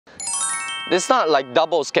It's not like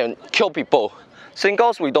doubles can kill people.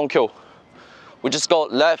 Singles, we don't kill. We just go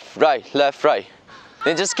left, right, left, right.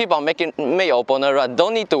 Then just keep on make your opponent run.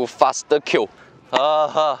 Don't need to faster kill.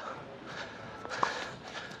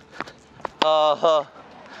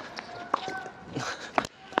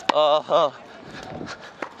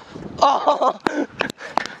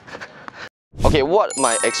 Okay, what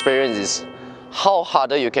my experience is, how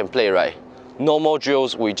harder you can play, right? Normal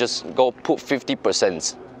drills, we just go put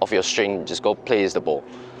 50% of your strength, just go place the ball.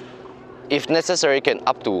 If necessary, can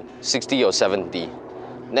up to 60 or 70.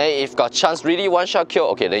 Then if got chance really one shot kill,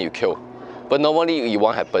 okay, then you kill. But normally it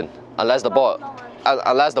won't happen unless the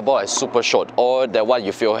ball is super short or that one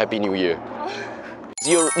you feel Happy New Year.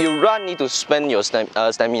 You run, need to spend your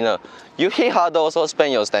stamina. You hit harder, also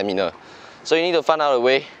spend your stamina. So you need to find out a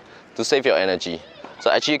way to save your energy. So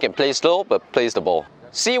actually you can play slow, but place the ball.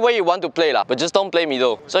 See where you want to play lah, but just don't play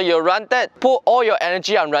middle. So you run that, put all your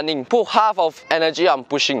energy on running, put half of energy on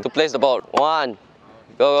pushing to place the ball. 1,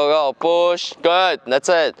 go, push, good, that's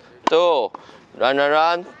it. 2,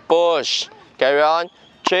 run, push, carry on.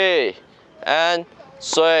 3, and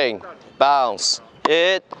swing, bounce,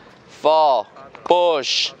 hit. 4,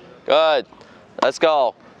 push, good, let's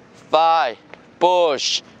go. 5,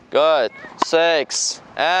 push, good. 6,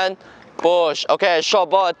 and push. Okay, short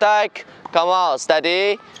ball attack. Come out,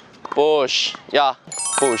 steady, push, yeah,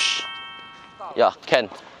 push, yeah, can,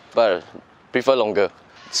 but prefer longer.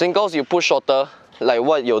 Singles, you push shorter, like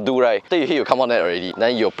what you'll do, right? After you hit, you come on net already,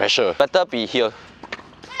 then you pressure. Better be here,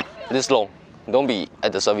 this long, don't be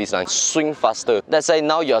at the service line, swing faster. Let's say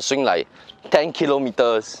now you're swing like 10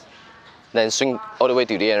 kilometers, then swing all the way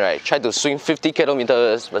to the end, right? Try to swing 50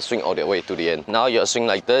 kilometers, but swing all the way to the end. Now you're swing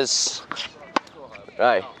like this,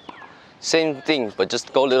 right? Same thing, but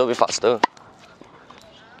just go a little bit faster.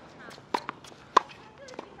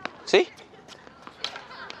 See?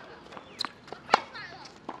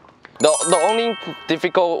 The only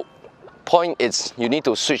difficult point is you need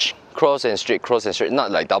to switch cross and straight,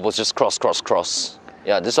 not like doubles, just cross.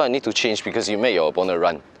 Yeah, this one I need to change because you make your opponent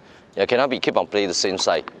run. Yeah, cannot be keep on playing the same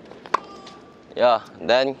side. Yeah,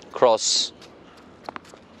 then cross.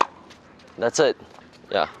 That's it.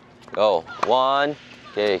 Yeah, go. 1.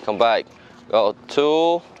 Okay, come back. Go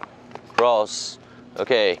 2, cross.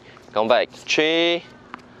 Okay, come back. 3,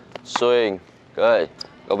 swing. Good.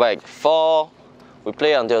 Go back. 4. We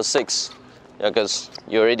play until 6. Yeah, because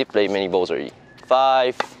you already played many balls already.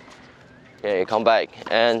 5. Okay, come back.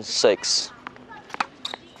 And 6.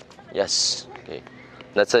 Yes. Okay,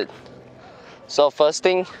 that's it. So first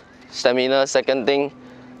thing, stamina. Second thing,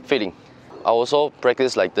 feeling. I also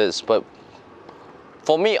practice like this, but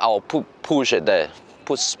for me, I'll put push at there.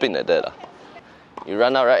 Put spin at there. You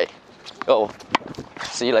run out, right? Go.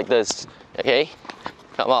 See, like this. Okay?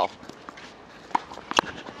 Come out.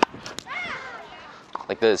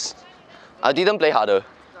 Like this. I didn't play harder.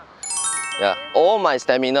 Yeah. All my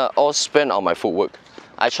stamina, all spent on my footwork.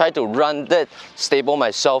 I try to run that, stable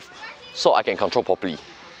myself, so I can control properly.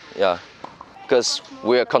 Yeah. Because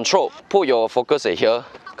we're control. Put your focus at here.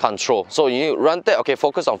 Control. So you need to run that. Okay,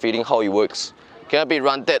 focus on feeling how it works. Cannot be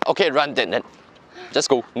run that. Okay, run that. Then just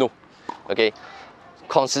go. No. Okay.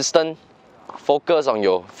 Consistent. Focus on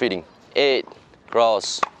your feeling. 8.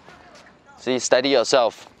 Cross. See, steady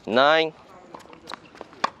yourself. 9.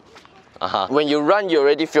 When you run, you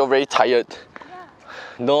already feel very tired.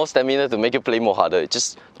 No stamina to make you play more harder.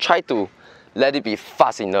 Just try to let it be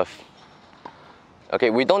fast enough. Okay,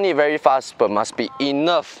 we don't need very fast, but must be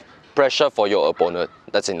enough pressure for your opponent.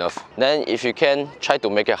 That's enough. Then if you can, try to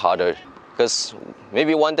make it harder. Because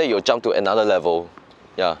maybe one day you'll jump to another level.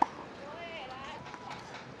 Yeah.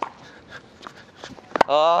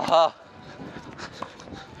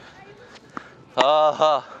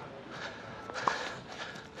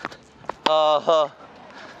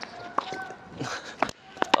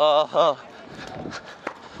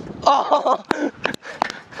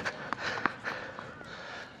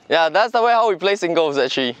 Yeah, that's the way how we play singles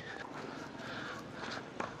actually.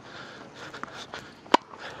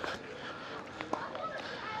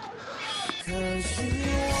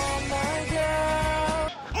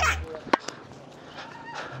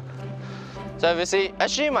 So if you see,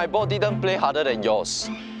 actually my ball didn't play harder than yours.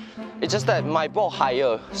 It's just that my ball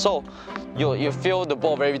higher, so you feel the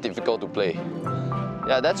ball very difficult to play.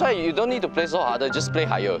 Yeah, that's why you don't need to play so harder, just play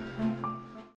higher.